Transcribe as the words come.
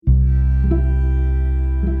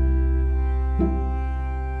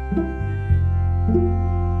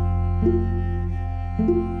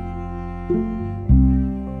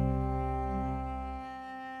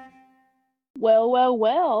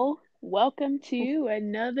welcome to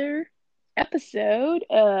another episode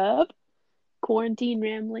of Quarantine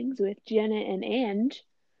Ramblings with Jenna and Ange.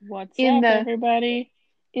 What's In up, the everybody?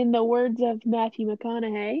 in the words of Matthew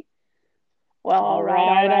McConaughey, well, All all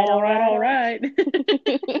right, right, all all right, right, all all right.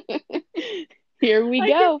 right. Here we I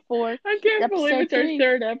can't, go for I can't believe episode it's our 3.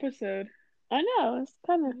 third episode. I know it's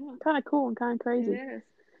kind of Yeah, kind of cool and kind of it crazy. is.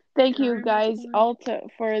 Thank you Time is guys flying. all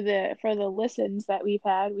for the listens that we've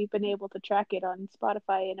had. We've been able to track it on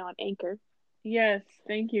Spotify and on Anchor. Yes,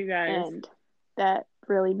 thank you guys. And that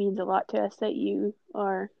really means a lot to us that you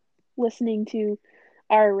are listening to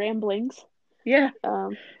our ramblings. Yeah,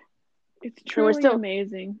 Um, it's so we're truly still,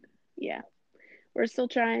 amazing. yeah, we're still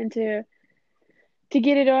trying to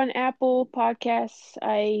get it on Apple Podcasts.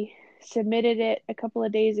 I submitted it a couple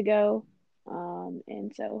of days ago,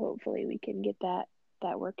 and so hopefully we can get that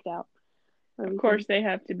worked out. Or Of we course, can, they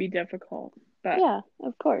have to be difficult, but yeah,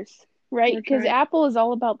 of course, right? we're Because trying. Apple is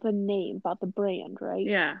all about the name, about the brand, right?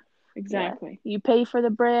 Yeah, Yeah, exactly. you pay for the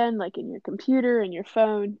brand, like in your computer and your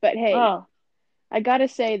phone, but hey. Oh, I gotta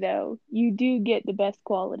say though, you do get the best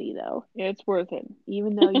quality though, it's worth it.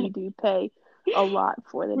 even though you do pay a lot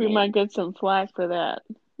for the We might name. get some flack for that.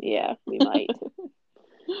 Yeah, we might.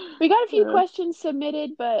 We got a few Uh, questions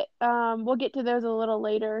submitted, but we'll get to those a little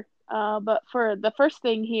later. But for the first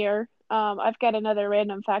thing here, I've got another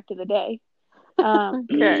random fact of the day. Um,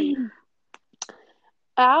 okay.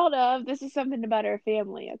 this is something about our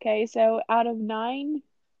family, okay? So out of 9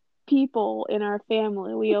 people in our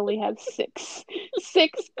family, we only have six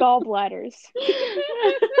gallbladders.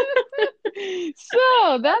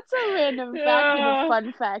 So that's a random fact and a Yeah,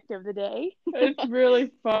 fun fact of the day. it's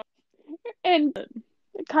really fun. And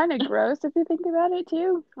kind of gross if you think about it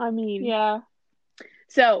too. I mean, Yeah.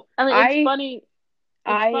 so I mean, it's I funny. It's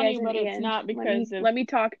I funny, as an but it's Ange, not let me because of. let me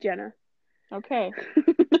talk, Jenna. Okay.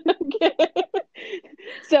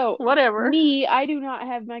 So Whatever. I do not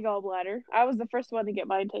have my gallbladder. I was the first one to get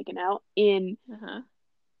mine taken out in Uh-huh.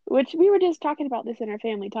 which we were just talking about this in our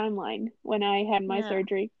family timeline when I had my Yeah.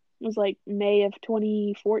 surgery. It was like May of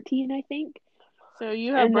 2014, I think. So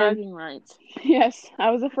you have And then bragging rights. yes,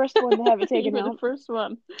 I was the first one to have it You taken were the out. first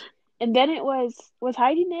one. And then it was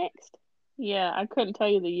Heidi next? Yeah, I couldn't tell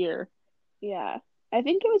you the year. Yeah. I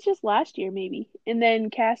think it was just last year maybe. And then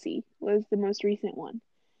Cassie was the most recent one.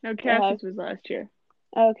 No, Uh, Cassie's was last year.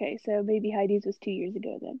 okay, so maybe Heidi's was 2 years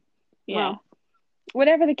ago then. Yeah. Well,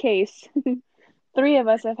 whatever the case, 3 of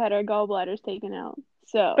us have had our gallbladders taken out.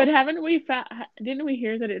 But So, haven't we found? Didn't we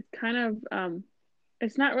hear that it's kind of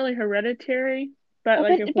it's not really hereditary, but oh,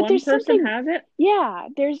 like if but one there's person something, has it, yeah,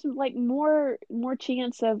 there's like more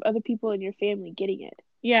chance of other people in your family getting it.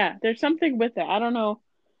 yeah, there's something with it. I don't know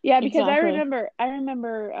Yeah, because exactly. I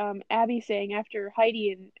remember Abby saying after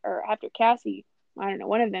Heidi or after Cassie, I don't know,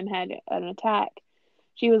 one of them had an attack.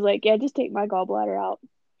 She was like, "Yeah, just take my gallbladder out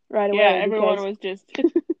right Yeah, away everyone was just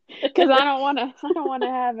because I don't want to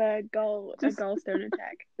have a just gallstone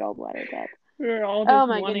attack, gallbladder attack." we were all Oh just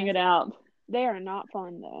my wanting goodness. it out. They are not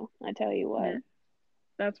fun though. I tell you what. Yeah,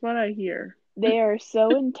 that's what I hear. They are so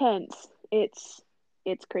intense.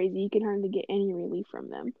 It's crazy. You can hardly get any relief from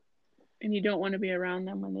them. And you don't want to be around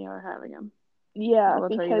them when they are having them. I Yeah, will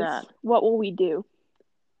tell you because that. what will we do?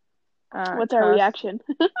 What's our Cuss. reaction?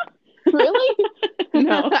 Really?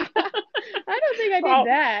 No. I don't think I did Oh,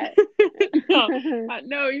 that. no.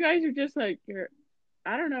 No, you guys are just like, you're,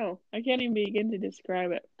 I don't know. I can't even begin to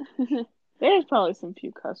describe it. There's probably some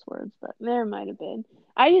few cuss words, but There might have been.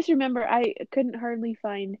 I just remember I couldn't hardly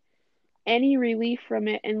find any relief from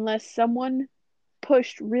it unless someone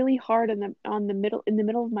pushed really hard on the middle in the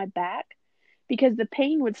middle of my back because the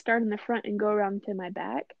pain would start in the front and go around to my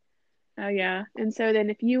back. oh yeah. And so then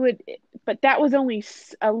if you would, but that was only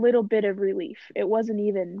a little bit of relief. It wasn't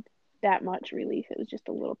even that much relief. It was just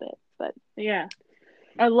a little bit. But Yeah.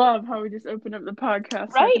 I love how we just opened up the podcast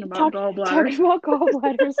right, talking about gallbladders. talking about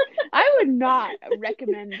gallbladders. I would not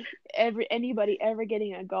recommend anybody ever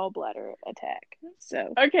getting a gallbladder attack.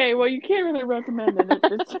 So Okay, well you can't really recommend it.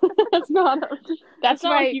 It's not it's that's not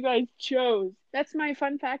like my you guys chose. that's my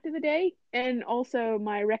fun fact of the day, and also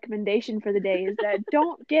my recommendation for the day is that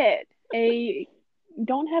don't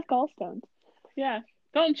have gallstones. Yeah.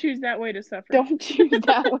 Don't choose that way to suffer. Don't choose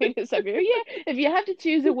that way to suffer. Yeah, if you have to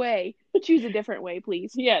choose a way, choose a different way,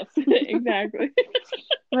 please. Yes, exactly.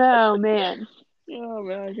 Oh man. Oh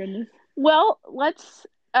my goodness. Well, let's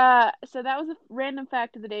so that was a random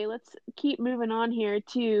fact of the day. Let's keep moving on here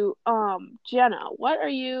to Jenna. What are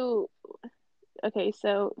you Okay,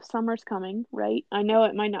 so summer's coming, right? I know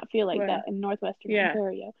it might not feel like that Well, in northwestern yeah,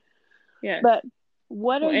 Ontario, yes. but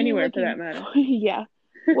what are Well, you anywhere for looking that matter. for? Yeah.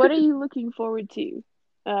 What are you looking forward to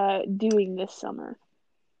doing this summer?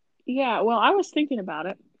 Yeah, well, I was thinking about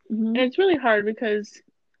it, Mhm. and it's really hard because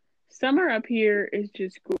summer up here is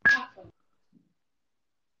just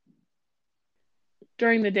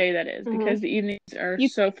during the day, that is, Uh-huh. because the evenings are You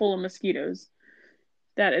so full of mosquitoes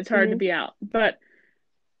that it's hard to Mhm. be out. But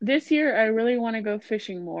this year, I really want to go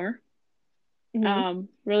fishing more. Mhm.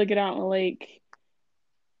 Really get out on the lake.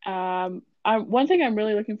 One thing I'm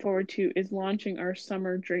really looking forward to is launching our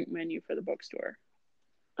summer drink menu for the bookstore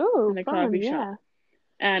and Oh, the fun, coffee shop. yeah.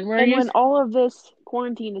 And we're And when used all of this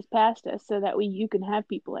quarantine is past us, so that way you can have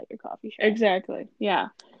people at your coffee shop. exactly, yeah.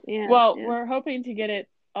 Yeah, Well, yeah. we're hoping to get it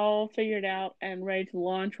all figured out and ready to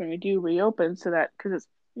launch when we do reopen, so that because it's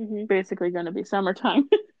Mhm. basically going to be summertime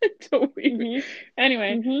until we. Mhm.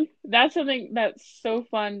 Anyway, Mhm. that's something that's so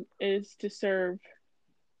fun is to serve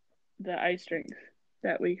the ice drinks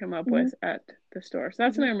that we come up Mhm. with at the store. So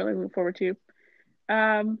that's Mhm. something I'm really looking forward to.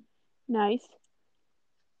 Um, Nice.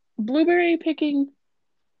 Blueberry picking.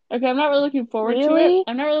 Okay, I'm not really looking forward to it. Really?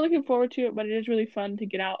 I'm not really looking forward to it, but it is really fun to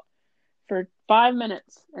get out for 5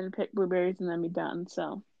 minutes and pick blueberries and then be done.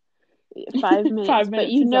 So 5 minutes, five but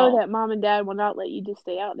minutes you is know all. that mom and dad will not let you just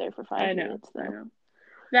stay out there for I five know, minutes, I though. know.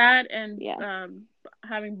 That and Yeah.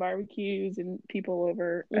 having barbecues and people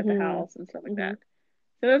over at the Mhm. house and stuff like that. Mhm.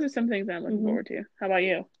 So those are some things that I'm looking Mhm. forward to. How about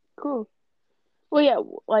you? Cool. Well, yeah,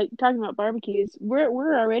 like talking about barbecues, we're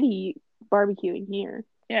already barbecuing here.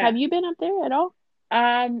 Yeah. Have you been up there at all?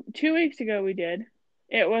 2 weeks ago we did.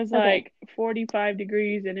 It was Okay. like 45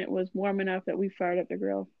 degrees and it was warm enough that we fired up the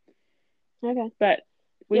grill. Okay. But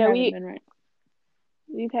we Yeah, haven't been right.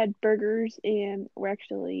 we've had burgers and we're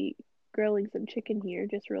actually grilling some chicken here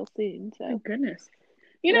just real soon. My So goodness.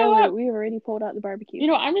 You know what? we've already pulled out the barbecue.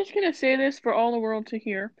 I'm just gonna say this for all the world to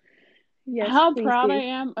hear. Yes, How please proud I do.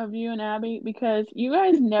 am of you and Abby because you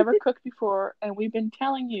guys never cooked before, and we've been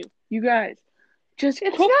telling you, you guys, just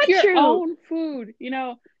It's cook not your true. own food. Just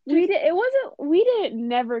We didn't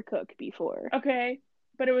never cook before. okay,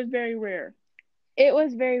 but it was very rare. It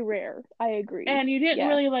was very rare. I agree. And you didn't Yeah.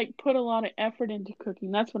 really like put a lot of effort into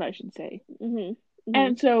cooking. That's what I should say. Mhm. Mhm.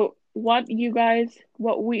 And so what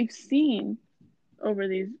we've seen over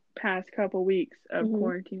these past couple weeks of Mhm.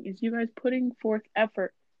 quarantine is you guys putting forth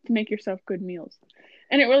effort to make yourself good meals.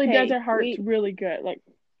 And it really does Hey, our hearts really good. Like,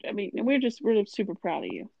 I mean, and we're super proud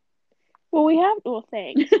of you. well,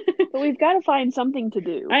 thanks. But we've got to find something to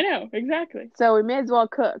do. I know, exactly. So we may as well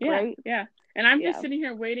cook, Yeah, right? yeah. And I'm just Yeah. sitting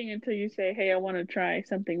here waiting until you say, "Hey, I want to try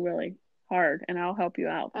something really hard," and I'll help you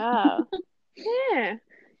out. Ah. Yeah.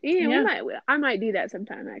 Yeah, Yeah, I might do that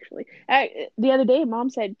sometime actually. The other day mom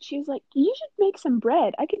said she was like, "You should make some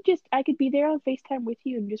bread. I could be there on FaceTime with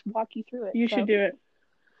you and just walk you through it." you should So, do it.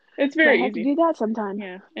 It's might very have to easy. do that sometime.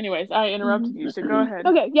 Yeah. Anyways, I Mhm. interrupted you, so go ahead.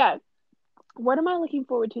 Okay, yeah. What am I looking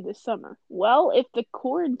forward to this summer? Well, if the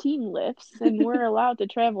quarantine lifts and we're allowed to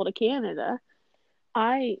travel to Canada,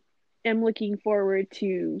 I am looking forward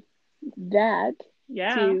to that,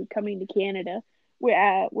 Yeah. to coming to Canada.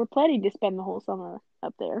 We're planning to spend the whole summer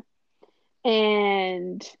up there,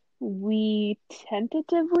 and we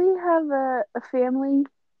tentatively have a family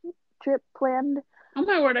trip planned. Oh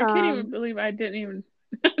my word, I can't even Um, believe I didn't even.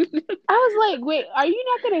 I was like, wait, are you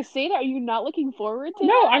not gonna say that? Are you not looking forward to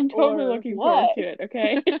No, that, I'm totally or looking forward what? to it,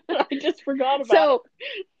 okay? I just forgot about it. So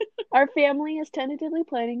our family is tentatively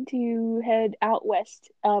planning to head out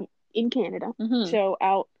west, in Canada. Hmm. So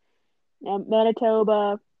out,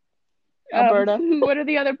 Manitoba. Alberta, What are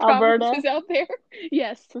the other Alberta, provinces out there? Yes,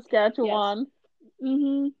 yes. Saskatchewan,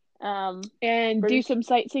 hmm um, And do British some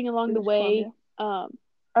sightseeing along the British way. Columbia.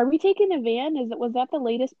 Are we taking a van? Was that the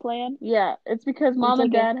latest plan? Yeah, it's because We mom and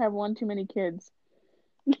took a dad have one too many kids.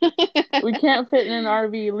 We can't fit in an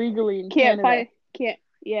RV legally in can't Canada. find can't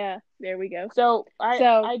yeah, there we go. So I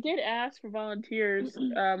So I did ask for volunteers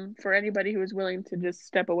for anybody who was willing to just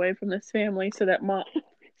step away from this family so that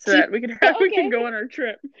we can okay. go on our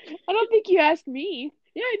trip. I don't think you asked me.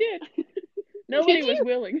 Yeah, I did. Did Nobody was you?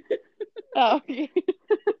 willing. Oh, okay.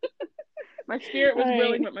 My spirit All was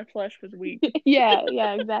willing, right. but my flesh was weak. Yeah,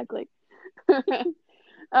 yeah, exactly. So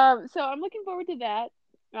I'm looking forward to that.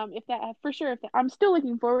 If that for sure, if that, I'm still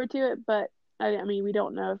looking forward to it, but I mean, we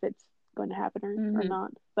don't know if it's going to happen or Hmm.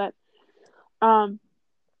 not. But um,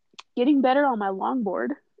 getting better on my longboard.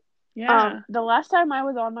 Yeah. The last time I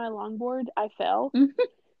was on my longboard, I fell,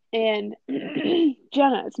 and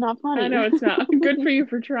Jenna, it's not I funny, know it's not. Good for you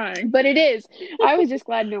for trying. but it is. I was just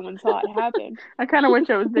glad no one saw it happen. I kind of wish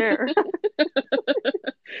I was there.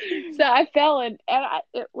 So I fell and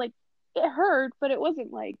it hurt, but it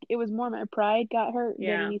wasn't like it was more my pride got hurt than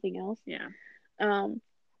Yeah. anything else. Yeah. Um,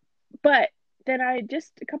 but then I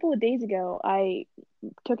just a couple of days ago I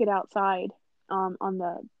took it outside on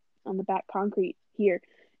the back concrete here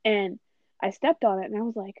and I stepped on it and I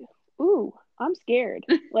was like, ooh, I'm scared.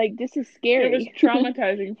 Like this is It was scary.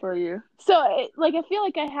 traumatizing for you. So like I feel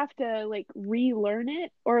like I have to like relearn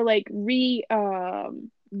it or like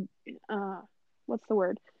uh what's the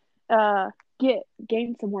word? Uh get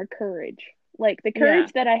gain some more courage. Like the Yeah.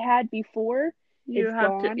 courage that I had before, You it's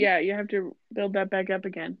have to, gone. yeah, you have to build that back up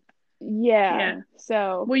again. Yeah. Yeah.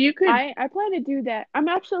 So Well, you could, I plan to do that. I'm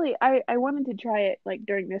actually I wanted to try it like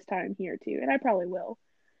during this time here too, and I probably will.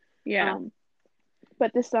 yeah. Um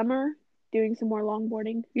but this summer doing some more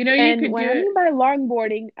longboarding. You And could when do I it. mean by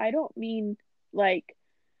longboarding, I don't mean like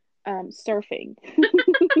surfing.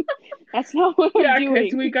 That's not what I'm Yeah,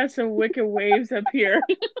 because doing. we got some wicked waves up here.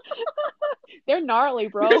 They're gnarly, The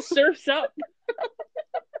bro. surf's up.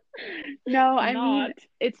 No, I mean Not.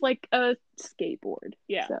 it's like a skateboard.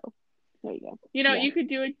 Yeah. So there you go. Yeah. You could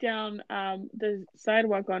do it down the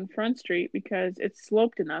sidewalk on Front Street because it's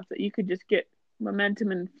sloped enough that you could just get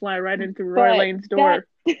momentum and fly right into Roy But Lane's that door.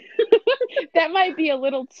 that might be a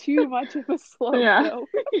little too much of a slope Yeah. though.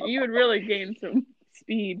 You would really gain some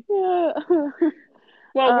speed. Yeah.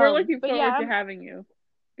 Well, we're looking But yeah, forward to having you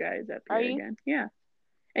guys up are here you? again. Yeah.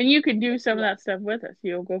 And you could do some of Yeah. that stuff with us.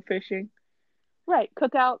 You'll go fishing. Right.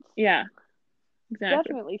 Cookouts. Yeah, exactly.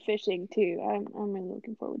 Definitely fishing too. I'm really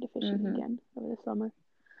looking forward to fishing Mhm. again over the summer.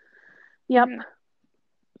 Yep.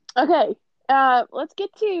 Yeah. Okay. Let's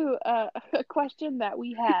get to a question that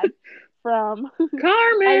we had from our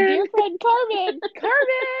Carmen. dear friend Carmen.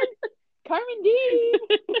 Carmen Dean.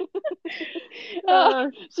 Uh,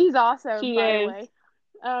 She's awesome, she by the is. way.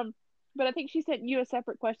 But I think she sent you a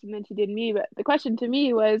separate question than she did me. But the question to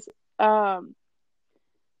me was, um,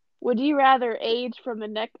 would you rather age from the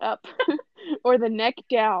neck up or the neck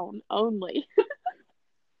down only?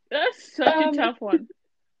 That's such a Um, tough one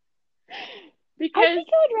I because, think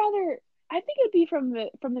I would rather. I think it'd be from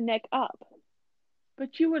the neck up,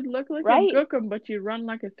 but you would look like a right? gookum, but you run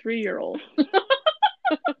like a 3-year-old.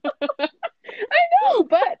 I know,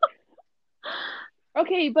 but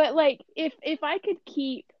okay, but like if I could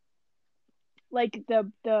keep like the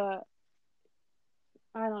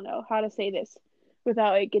I don't know how to say this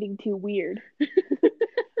without it getting too weird.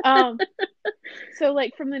 Um, so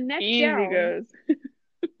like from the neck Easy down, goes.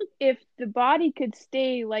 if the body could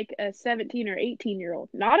stay like a 17 or 18-year old,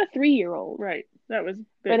 not a 3-year old, Right. That was a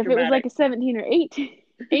but bit if it was like dramatic. a 17 or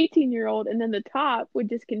 18 year old and then the top would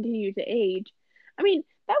just continue to age, I mean,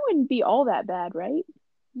 that wouldn't be all that bad, right?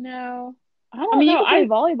 No, I I don't mean, you know. could play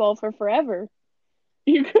volleyball for forever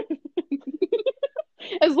You could,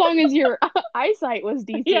 as long as your eyesight was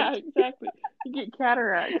decent. yeah, exactly. You get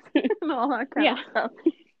cataracts and all that kind Yeah, of stuff.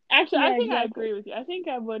 Actually, I yeah, think I exactly. agree with you. I think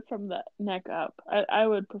I would from the neck up. I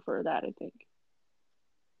would prefer that, I think.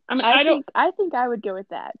 I mean, I don't, I think I would go with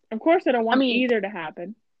that. of course, I don't I want mean, either to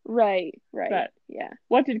happen, right, but yeah.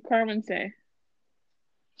 what did Carmen say?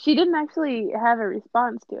 She didn't actually have a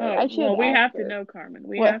response to it. Oh, I well, should we ask have to her. know, Carmen.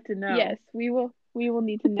 We What? have to know. Yes, we will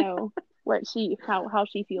need to know what she how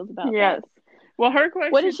she feels about that. Yes. Well, her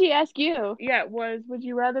What did question, she ask you? yeah, was would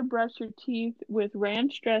you rather brush your teeth with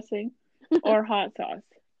ranch dressing or hot sauce?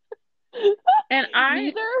 And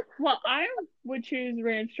Neither? I would choose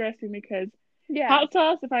ranch dressing because Yeah. hot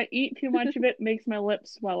sauce, if I eat too much of it, makes my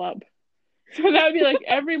lips swell up. So that would be like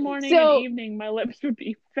every morning and So evening, my lips would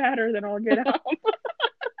be fatter than all get out.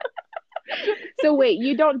 so wait,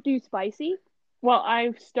 you don't do spicy? Well,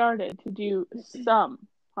 I've started to do some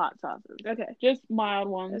hot sauces, Okay. just mild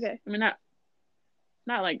ones. Okay. I mean,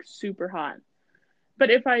 not like super hot. But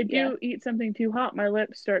if I Yeah. do eat something too hot, my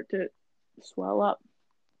lips start to swell up.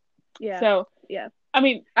 Yeah. So, Yeah. I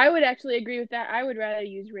mean, I would actually agree with that. I would rather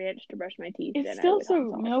use ranch to brush my teeth it's than I still would hot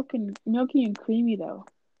so sauce. milky and creamy though.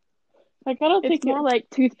 Like I don't It's think more it. like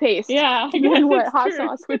toothpaste Yeah, I guess than what it's hot true.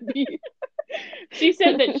 sauce would be. She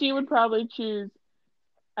said that she would probably choose.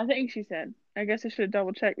 I think she said. I guess I should have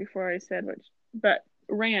double checked before I said which, but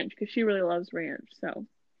ranch because she really loves ranch. So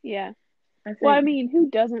Yeah. I Well, I think, mean, who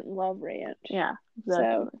doesn't love ranch? yeah,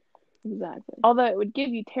 So, exactly. although it would give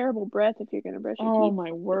you terrible breath if you're going to brush your Oh teeth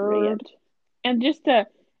my with ranch. word! And just to,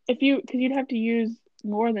 if you, because you'd have to use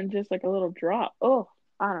more than just like a little drop. Oh,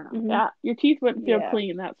 I don't know. Hmm. Yeah, your teeth wouldn't feel Yeah.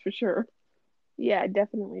 clean. That's for sure. Yeah,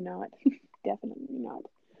 definitely not. Definitely not.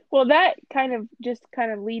 Well, that kind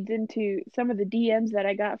of leads into some of the DMs that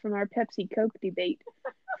I got from our Pepsi Coke debate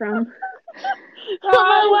from from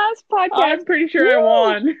our Uh, last podcast. I'm pretty sure I Woo!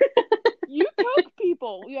 won. You Coke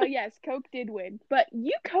people. Yeah, yes, Coke did win. But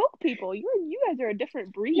you Coke people, you guys are a different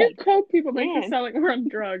You breed. Coke people make us Man. sound like we're on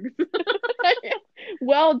drugs.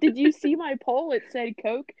 Well, did you see my poll? It said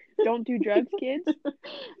Coke, don't do drugs, kids.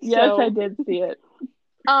 Yes, I So, did see it.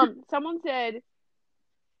 someone said,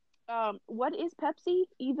 What is Pepsi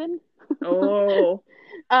even? Oh,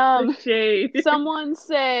 the Um, shade. someone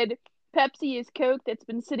said Pepsi is Coke that's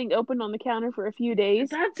been sitting open on the counter for a few days.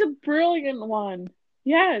 That's a brilliant one.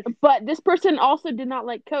 Yes. But this person also did not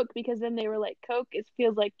like Coke because then they were like, Coke it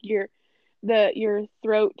feels like your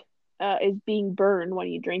throat is being burned when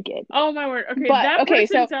you drink it. Oh my word. Okay, But that okay,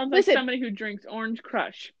 person so sounds like listen, somebody who drinks Orange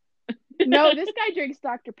Crush. no, this guy drinks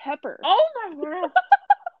Dr. Pepper. Oh my word.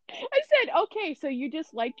 I said, okay, so you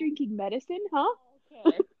just like drinking medicine, huh?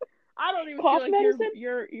 Okay. I don't even feel Cough like medicine?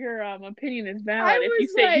 your opinion is I valid if you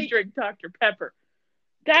was say you like, drink Dr. Pepper.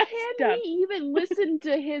 That's can stuff. we even listen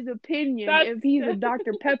to his opinion That's if he's a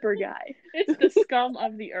Dr. Pepper guy? it's the scum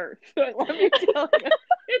of the earth. Let me tell you,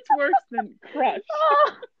 it's worse than Crush.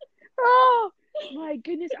 Oh, oh my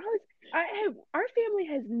goodness. Our family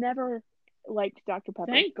has never liked Dr.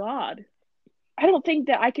 Pepper. Thank God. I don't think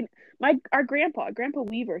that I can our Grandpa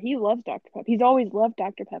Weaver, he loves Dr. Pepper. He's always loved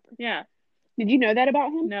Dr. Pepper. Yeah. Did you know that about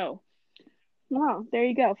him? No. Wow, there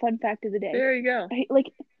you go. Fun fact of the day. There you go.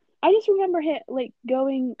 I just remember him like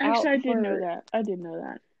going out Actually, I did know for that. I did know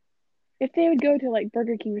that. if they would go to like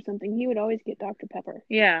Burger King or something, he would always get Dr. Pepper.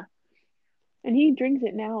 Yeah. And he drinks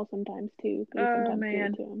it now sometimes too. They Oh sometimes give it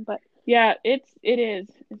man. to him. But Yeah, it is.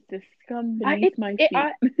 It's the scum I beneath my it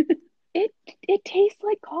feet. it it tastes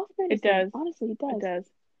like cough It medicine. does. Honestly, it It does. does.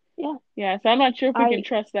 Yeah. Yeah, so I'm not sure if we can I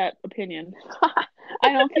trust that opinion.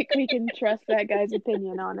 I don't think we can trust that guy's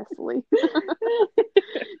opinion, honestly.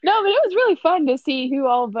 No, but it was really fun to see who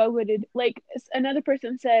all voted. Like another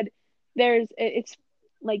person said, it's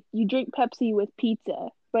like you drink Pepsi with pizza,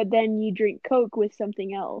 but then you drink Coke with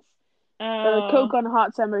something else, or Oh, Coke on a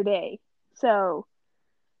hot summer day. So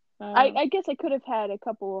uh, I guess I could have had a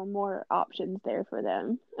couple more options there for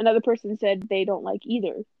them. Another person said they don't like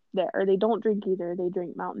either, or they don't drink either. They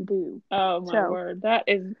drink Mountain Dew. oh my So word. That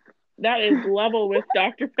is level with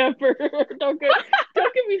Dr. Pepper. Don't get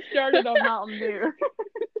me started on Mountain Dew.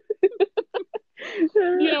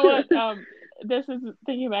 You know what? This is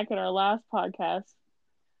thinking back at our last podcast.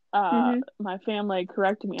 hmm My family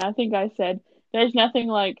corrected me. I think I said there's nothing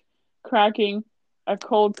like cracking a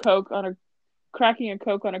cold Coke on a cracking a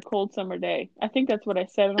Coke on a cold summer day. I think that's what I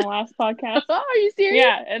said in the last podcast. Are you serious?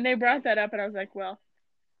 Yeah, and they brought that up, and I was like, well,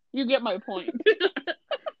 you get my point.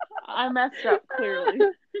 I messed up clearly.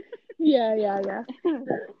 Yeah.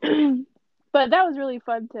 But that was really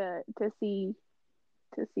fun to see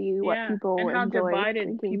what Yeah, and people how enjoy divided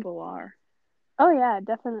drinking. people are. Oh yeah,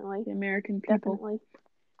 definitely. The American people. Definitely.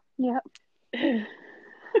 Yeah.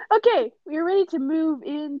 Okay, we're ready to move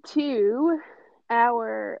into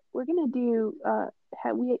we're gonna do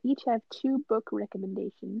we each have two book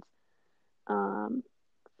recommendations um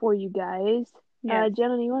for you guys. Yes.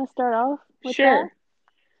 Jenna, do you want to start off with that? Sure.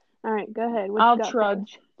 All right, go ahead. What you I'll got for us?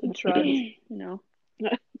 trudge the trudge, you know.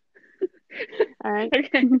 All right.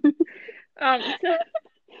 Okay. So,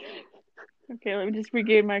 okay, let me just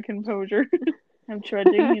regain my composure. I'm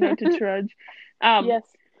trudging, to trudge. Um, Yes.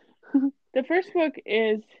 the first book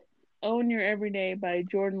is Own Your Everyday by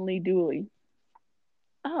Jordan Lee Dooley.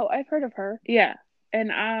 Oh, I've heard of her. Yeah. And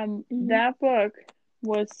Mhm. that book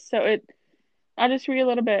was I'll just read a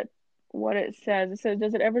little bit what it says. It says,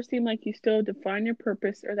 does it ever seem like you still define your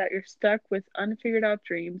purpose or that you're stuck with unfigured out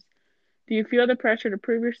dreams? Do you feel the pressure to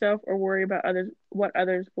prove yourself or worry about what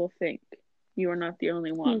others will think? You are not the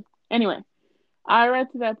only Hmm. one. Anyway, I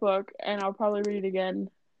read through that book and I'll probably read it again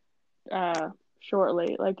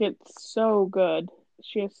shortly. Like it's so good.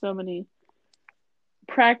 She has so many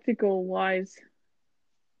practical, wise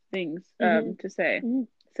things Mhm. to say. Mhm.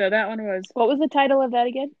 So that one was What was the title of that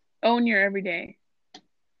again? Own Your Everyday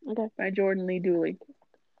Okay. by Jordan Lee Dooley.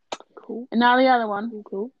 Cool. And now the other one Cool.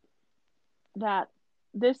 Cool. that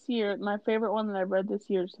this year, my favorite one that I've read this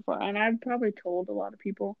year so far, and I've probably told a lot of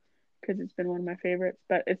people because it's been one of my favorites,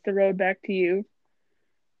 but it's The Road Back to You,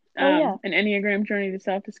 Oh yeah. an Enneagram Journey to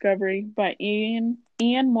Self-Discovery by Ian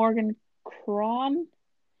Morgan Cron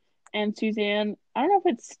and Suzanne. I don't know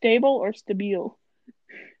if it's Stable or Stabile.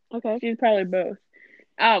 Okay. She's probably both.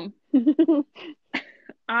 Um,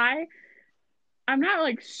 I I'm not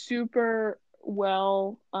like super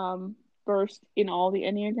well versed in all the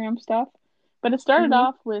Enneagram stuff, but it started Mhm.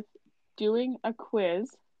 off with doing a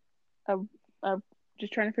quiz of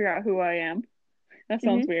just trying to figure out who I am. That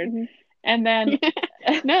sounds Mhm. weird. Mhm. And then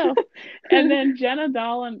No. and then Jenna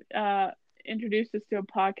Dolan introduced us to a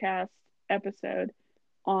podcast episode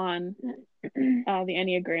on the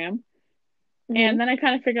Enneagram. Mhm. And then I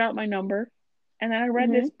kind of figured out my number. And then I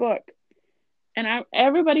read this Mhm. book. And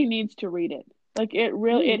everybody needs to read it. Like it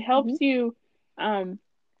Mhm. helps Mhm. you um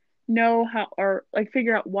know how or like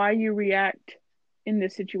figure out why you react in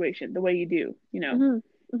this situation the way you do. Mhm.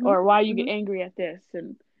 Mhm. or why you get Mhm. angry at this.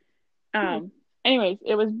 And Hmm. anyways,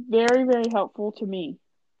 it was very, very helpful to me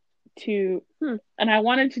to, Hmm. and I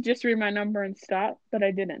wanted to just read my number and stop, but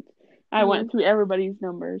I didn't. I Mhm. went through everybody's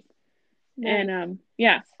numbers, and Nice.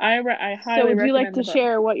 yeah, I So, highly would you like recommend the to book.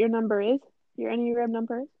 share what your number is? Your Enneagram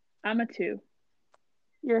number is? I'm a 2.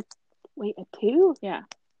 You're wait, a two? Yeah,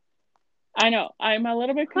 I know. I'm a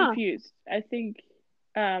little bit Huh. confused. I think,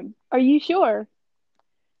 um, Are you sure?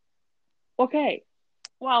 okay.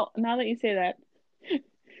 Well, now that you say that,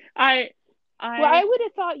 I, Well, I I, would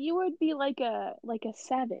have thought you would be like a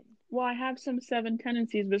seven. well, I have some 7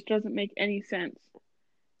 tendencies, which doesn't make any sense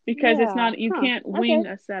because it's Yeah. not. You Huh. can't Okay. wing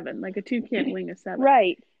a 7. Like a 2 can't wing a 7.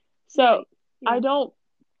 Right. So Right. I Yeah. don't.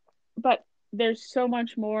 But there's so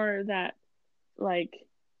much more that like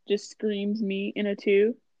just screams me in a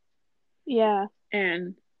 2, Yeah.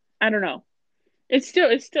 and I don't know. It's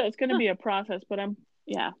going to Huh. be a process, but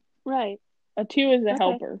yeah. Right. A 2 is a Okay.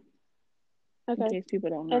 helper in Okay. case people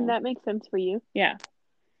don't And know. that makes sense for you. Yeah.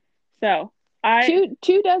 So, I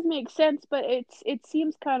Two does make sense, but it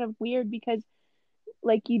seems kind of weird because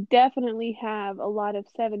like you definitely have a lot of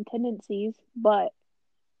seven tendencies, but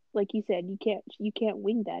like you said, you can't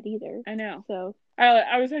wing that either. I know. So,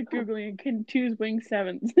 I was like huh. googling can 2s wing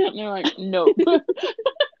 7s and they're like nope.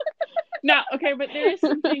 Now, okay, but there is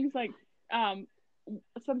some things like um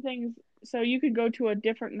some things so you could go to a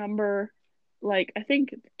different number, like I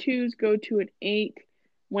think 2s go to an 8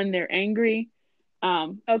 when they're angry.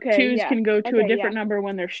 Okay, 2s yeah. can go to a Okay, yeah. different number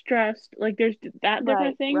when they're stressed. Like there's that different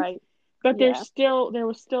Right, things, right. but Yeah. there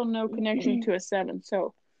was still no connection to a 7.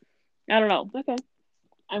 So I don't know. Okay.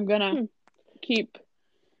 I'm gonna Hmm. keep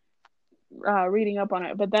reading up on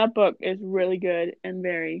it, but that book is really good and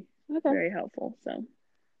very, Okay. very helpful. So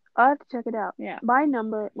I'll have to check it out. yeah. My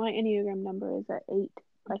Enneagram number is at eight,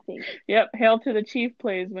 I think. Yep, Hail to the Chief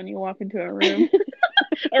plays when you walk into a room.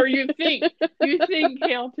 Or you think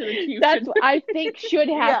Hail to the Chief That's should what I think should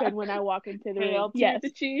yeah. happen when I walk into the room. Hail to Yes. the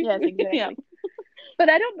Chief. Yes, Yeah. exactly. But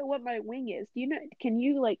I don't know what my wing is. Do you know? Can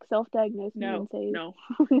you like self-diagnose me No, and say no.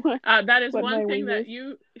 what, That is what one my thing wing that is?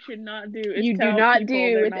 you should not do is You do tell not people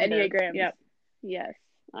do their with number. Enneagrams. Yep. Yes,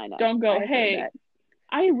 I know. Don't go, I have heard hey, that.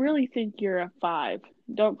 I really think you're a 5.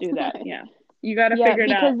 Don't do that. Yeah. You got to Yeah, figure it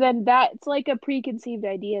because out. then that's like a preconceived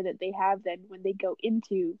idea that they have then when they go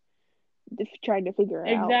into trying to figure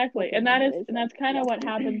out what Exactly. their number is. And Then, that's kind yeah. of what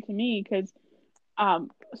happened to me because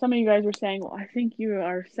some of you guys were saying, well, I think you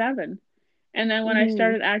are 7. And then when I Hmm.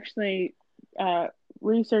 started actually uh,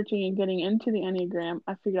 researching and getting into the Enneagram,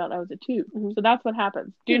 I figured out I was a 2. Hmm. So that's what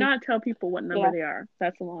happens. Do Hmm. not tell people what number Yeah. they are.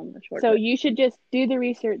 That's the long and the short So of it. you should just do the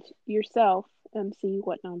research yourself and see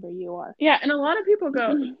what number you are. Yeah, and a lot of people go,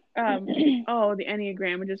 oh, the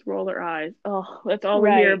Enneagram, and just roll their eyes. Oh, that's all we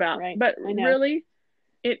hear Right, about. right. But I know. really,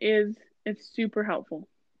 it's super helpful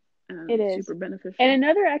It and is. super And beneficial.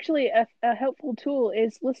 another actually a helpful tool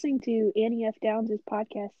is listening to Annie F. Downs'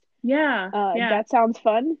 podcast. Yeah, yeah, That sounds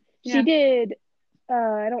fun. She yeah. did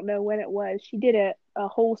I don't know when it was. She did a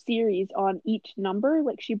whole series on each number.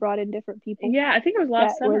 Like she brought in different people Yeah, I think it was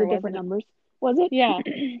last that were summer, the wasn't different it? numbers. Was Yeah,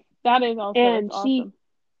 it? that's And she awesome.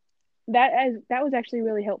 that was actually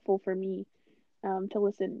really helpful for me to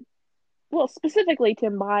listen. Well, specifically to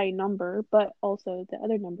my number, but also the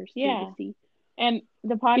other numbers too to Yeah. see. And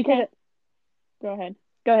the Because podcast, go ahead.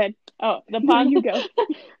 go ahead. Oh, No, you go.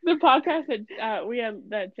 the podcast that we had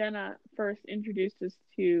that Jenna first introduced us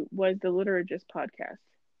to was the Liturgist podcast.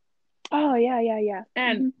 Oh yeah, yeah, yeah.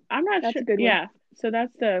 And Hmm. I'm not That's sure. a good one. Yeah, so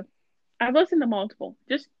I've listened to multiple.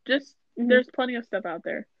 Just Hmm. there's plenty of stuff out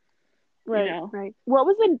there, you Right, know. right. What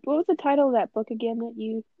was the title of that book again that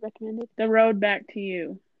you recommended? The Road Back to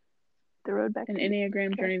You, The Road Back An to You.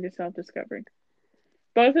 Enneagram Okay. Journey to Self-Discovery.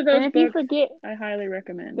 Both of And those if you books forget, I highly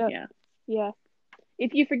recommend. go, Yeah. yeah.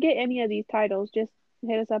 If you forget any of these titles, just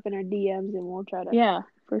hit us up in our DMs and we'll try to Yeah,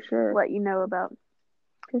 for sure. let you know about.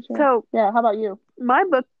 For sure. So Yeah, how about you? my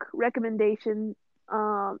book recommendation,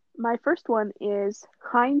 my first one is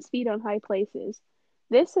Hind's Feet on High Places.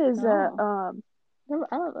 This is Oh,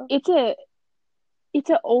 I don't know. it's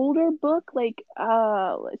an older book. Like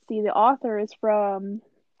let's see, the author is from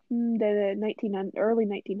the 1900 early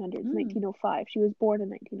 1900s, Mm. 1905. She was born in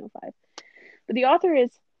 1905. But the author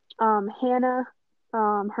is Hannah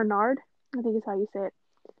Hernard, I think is how you say it.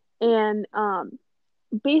 And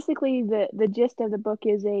basically the gist of the book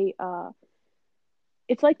is a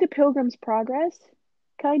it's like the Pilgrim's Progress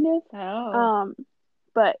kind of. Oh.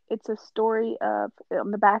 But it's a story of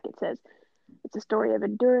on the back it says it's a story of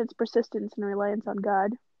endurance, persistence, and reliance on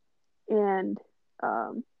God. And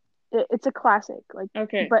it's a classic. Like,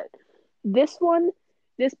 Okay. but this one,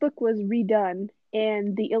 this book was redone,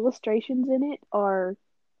 and the illustrations in it are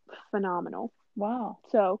phenomenal. Wow.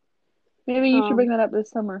 So, Maybe you should bring um, that up this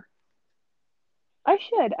summer. I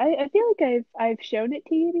should. I feel like I've shown it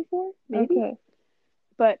to you before, maybe, Okay.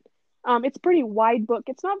 but it's a pretty wide book.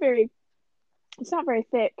 It's not very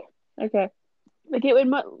thick. Okay. Like it would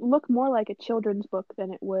look more like a children's book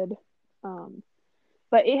than it would, um,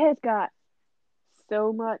 but it has got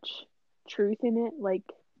so much truth in it. Like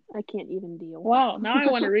I can't even deal. Wow. Now I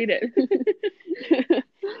want to read it.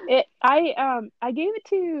 I gave it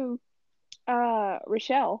to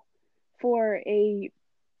Rochelle for a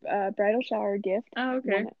bridal shower gift. Oh,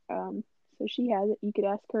 okay. One so she has it. You could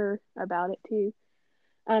ask her about it too.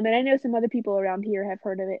 And I know some other people around here have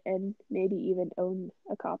heard of it and maybe even own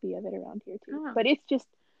a copy of it around here too. Oh. But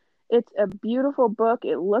it's a beautiful book.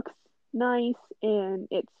 It looks nice and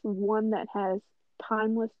it's one that has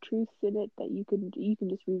timeless truths in it that you can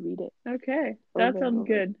just reread it Okay. That over and sounds over.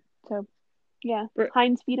 good. So yeah, Br-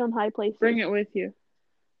 Hind's feet on high Bring places. it with you.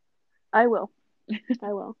 I will.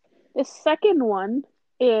 I will. The second one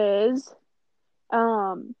is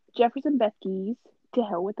Jefferson Bethke's To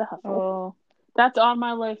Hell with the Hustle. Oh, that's on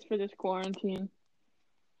my list for this quarantine.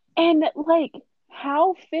 And like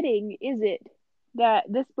how fitting is it that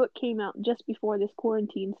this book came out just before this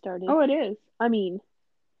quarantine started? Oh, it is. I mean,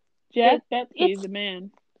 Jeff it Betsky is it's the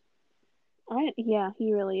man. yeah,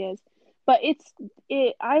 he really is. But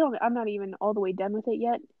I'm not even all the way done with it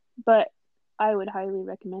yet, but I would highly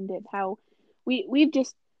recommend it. How we've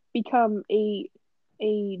just become a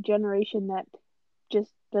generation that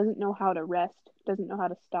just doesn't know how to rest, doesn't know how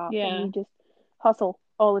to stop, and Yeah. we just hustle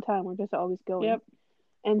all the time. We're just always going. Yep.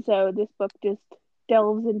 And so this book just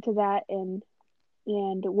delves into that and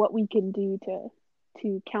what we can do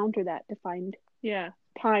to counter that, to find Yeah.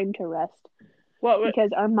 time to rest What?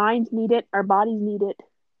 because our minds need it, our bodies need it.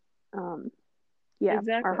 Um, yeah, our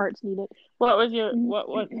Exactly. hearts need it. What was your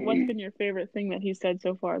Mhm. what's been your favorite thing that he said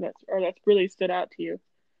so far that's really stood out to you?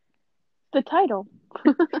 The title,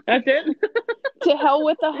 That's it? To Hell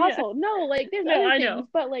with the Yeah. Hustle. No, like there's No, other I things, know.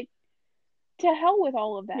 but like to hell with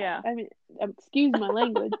all of that. Yeah. I mean, excuse my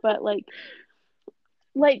language, but like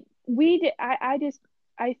I just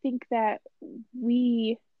I think that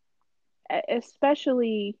we,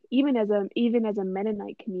 especially even as a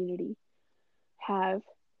Mennonite community, have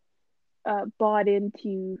bought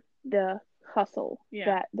into the hustle Yeah.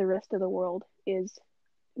 that the rest of the world is.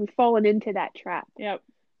 We've fallen into that trap, Yep.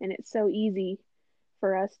 and it's so easy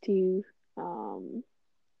for us to, um,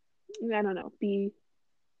 I don't know,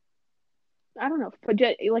 I don't know, but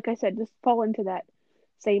just, like I said, just fall into that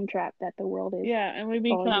same trap that the world is Yeah, and we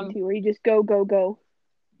falling become into, where you just go, go, go.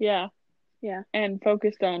 yeah, Yeah, and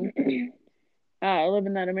focused on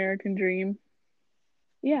living that American dream,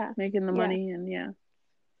 yeah, making the yeah. money, and yeah.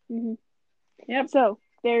 hmm Yep. So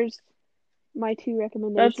there's my two That's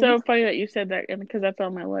recommendations. so funny that you said that, and because that's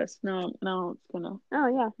on my list. No, it's gonna Oh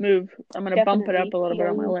yeah, move. I'm gonna bump it up definitely a little bit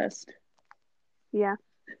on my POE. list. Yeah.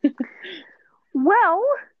 Well,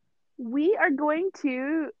 we are going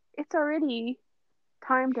to. It's already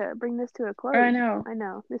time to bring this to a I close. know. I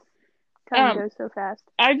know this time Um, goes so fast.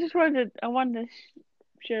 I wanted to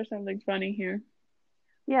share something funny here.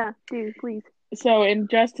 Yeah, do please. So in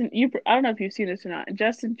Justin, I don't know if you've seen this or not.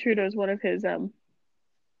 Justin Trudeau's one of his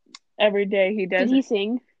every day he Did does he it.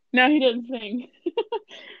 sing? No, he didn't sing.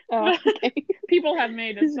 Oh, But okay. people have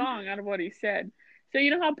made a song out of what he said. So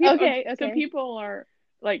you know how Okay, so okay. people are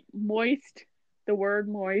like moist, the word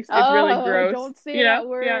moist, it's really Oh, gross, don't say you know?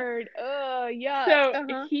 that Yeah. word. Oh, yuck. So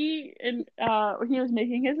Uh-huh. he was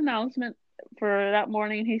making his announcement for that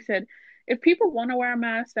morning and he said, if people want to wear a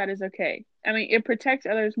mask, that is okay. I mean, it protects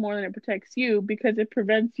others more than it protects you because it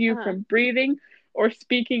prevents you Uh-huh. from breathing or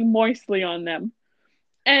speaking moistly on them.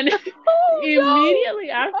 And Oh immediately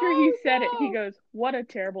no. after he said it, he Oh goes, "What a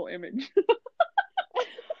terrible image." no.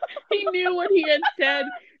 He knew what he had said,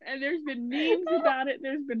 and there's been memes about it.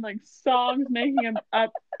 There's been like songs making him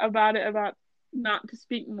up about it, about not to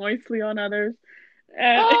speak moistly on others.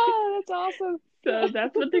 And Oh, that's awesome. so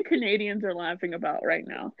that's what the Canadians are laughing about right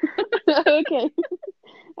now. Okay.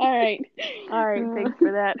 All right. All right. Thanks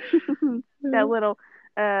for that. That little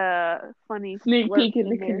funny Sneak blurb peek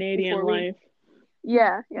into in there Canadian before we life.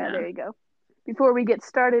 yeah, Yeah. there you go. Before we get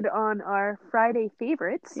started on our Friday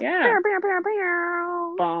favorites. Yeah. Bow, bow, bow,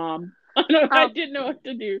 bow. Bomb. I Um didn't know what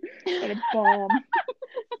to do. But a bomb.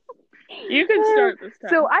 You could start this so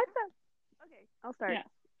time. I found okay, I'll start. Yeah.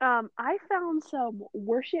 I found some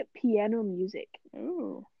worship piano music.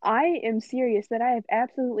 Ooh. I am serious that I have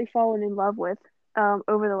absolutely fallen in love with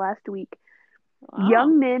over the last week. Wow.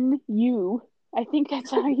 Young Men You. I think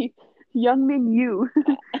that's how you Young Men You.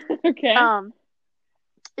 Okay. um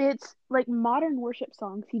it's like modern worship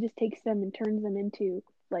songs. He just takes them and turns them into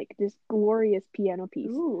like this glorious piano piece.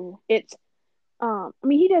 Ooh. It's I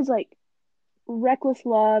mean, he does like Reckless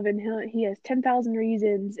Love, and he has 10,000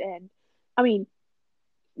 Reasons, and I mean,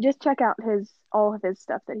 just check out all of his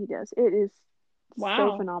stuff that he does. It is so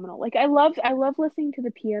Wow. phenomenal. Like I love listening to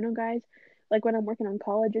the piano guys, like when I'm working on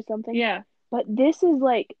college or something. Yeah. But this is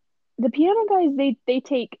like the piano guys. They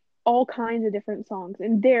take all kinds of different songs,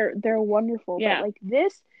 and they're wonderful. But Yeah. like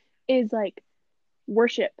this is like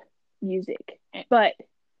worship music, A- but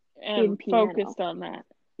in And piano. focused on that.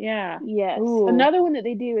 Yeah. Yes. Ooh. Another one that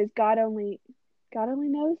they do is God Only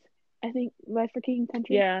Knows. I think by For King and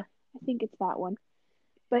Country. Yeah. I think it's that one.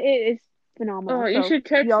 But it is Oh, phenomenal. you So should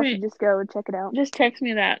text y'all me. should just go and check it out. Just text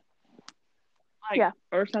me that, like, Yeah,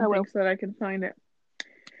 or I something, will. so that I can find it.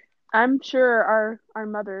 I'm sure our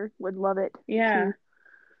mother would love it Yeah. too.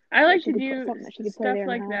 I That like she to could play do something that she could play stuff there in the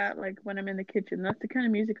like house. that, like when I'm in the kitchen. That's the kind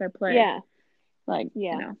of music I play. Yeah, Like,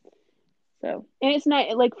 yeah. So. And it's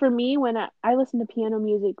not like for me when I listen to piano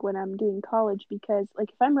music when I'm doing college because like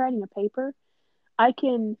if I'm writing a paper, I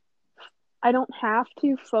can I don't have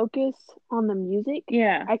to focus on the music.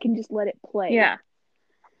 Yeah. I can just let it play Yeah.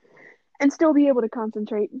 and still be able to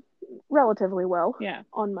concentrate relatively well Yeah.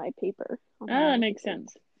 on my paper, on my Oh, that music makes thing.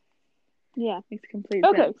 sense. Yeah. Makes complete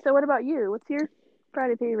Okay, sense. so what about you? What's your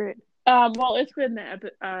Friday favorite? Well, it's been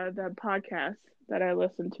the podcast that I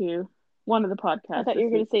listened to. One of the I podcasts thought you this were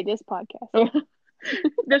going week. to say this podcast.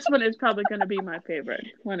 This one is probably going to be my favorite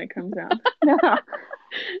when it comes out.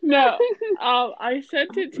 No, I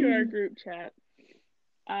sent it to our group chat.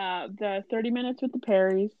 The 30 Minutes with the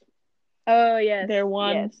Perrys. Oh, yes. Their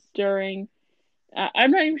one Yes. during.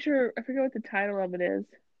 I'm not even sure. I forget what the title of it is.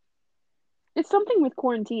 It's something with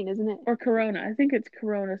quarantine, isn't it? Or Corona. I think it's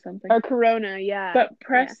Corona something. Or Corona, yeah. But Yeah.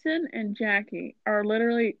 Preston and Jackie are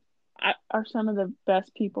literally are some of the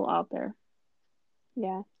best people out there.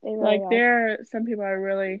 Yeah, they really Like are. there are some people I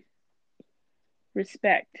really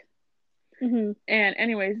respect. Mm-hmm. And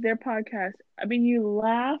anyways, their podcast, I mean, you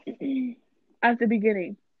laugh at the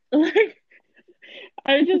beginning. Like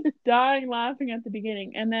I was just dying laughing at the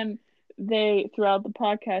beginning. And then they throughout the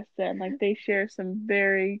podcast then like they share some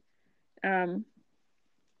very um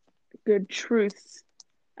good truths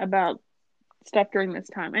about stuff during this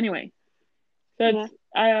time. Anyway, so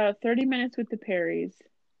Yeah. it's 30 Minutes with the Perrys.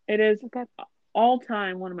 It is Okay. all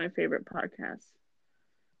time one of my favorite podcasts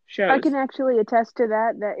I shows. can actually attest to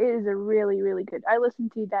that. That it is a really, really good. I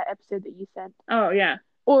listened to that episode that you sent. Oh yeah.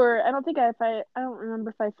 Or I don't think I don't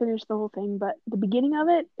remember if I finished the whole thing, but the beginning of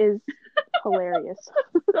it is hilarious.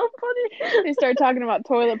 So funny. They start talking about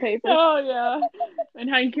toilet paper. Oh yeah. And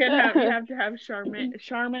how you have to have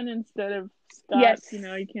Charmin instead of Scott, Yes. you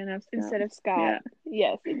can't have Scott. Instead of Scott. Yeah.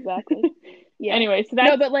 Yes, exactly. Yeah. Anyway, so No,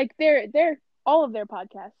 that's but like they're all of their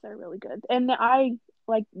podcasts are really good. And I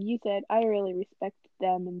like you said, I really respect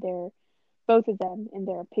them and both of them and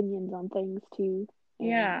their opinions on things too.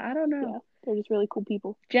 yeah, And I don't yeah, know. they're just really cool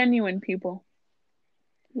people. Genuine people.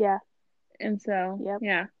 Yeah. And so, Yep.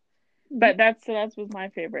 yeah. Mm-hmm. But that's was my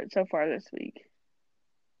favorite so far this week.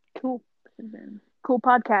 Cool. And then, Cool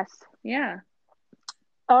podcast. yeah.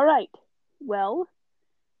 All right. Well,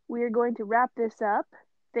 we are going to wrap this up.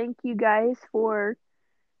 Thank you guys for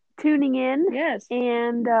tuning in. Yes.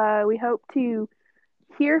 And we hope to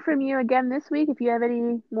hear from you again this week. If you have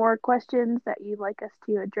any more questions that you'd like us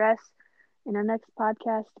to address in our next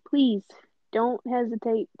podcast, please don't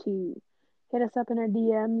hesitate to hit us up in our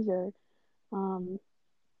DMs or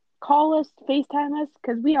call us, FaceTime us,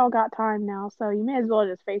 because we all got time now. So you may as well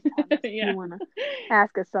just FaceTime us if Yeah. you want to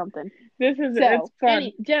ask us something. It's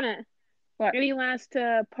fun. Jenna, What? any last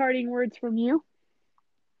parting words from you?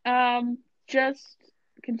 Just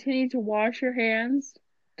continue to wash your hands.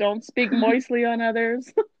 Don't speak moistly on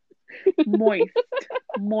others. Moist.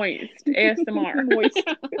 ASMR. Moist.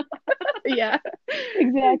 Yeah,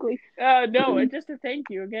 exactly. No, just a thank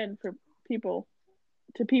you again for people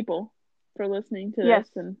for listening to Yes.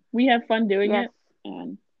 this, and we have fun doing Yes. it.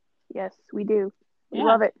 And Yes, we do. We yeah.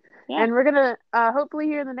 love it. Yeah. And we're gonna hopefully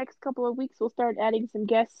here in the next couple of weeks we'll start adding some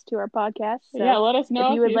guests to our podcast. So yeah, let us know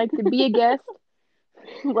if you would like to be a guest,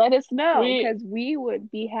 let us know because we would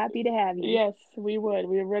be happy to have you. Yes, we would.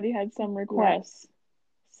 We already had some requests.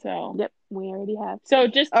 So yep, we already have. So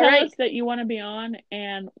just tell right. us that you want to be on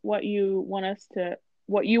and what you want to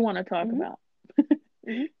talk about.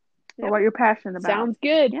 Mm-hmm. Or what you're passionate about. Sounds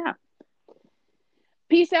good. Yeah.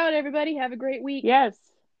 Peace out, everybody. Have a great week. Yes.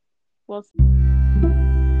 Well.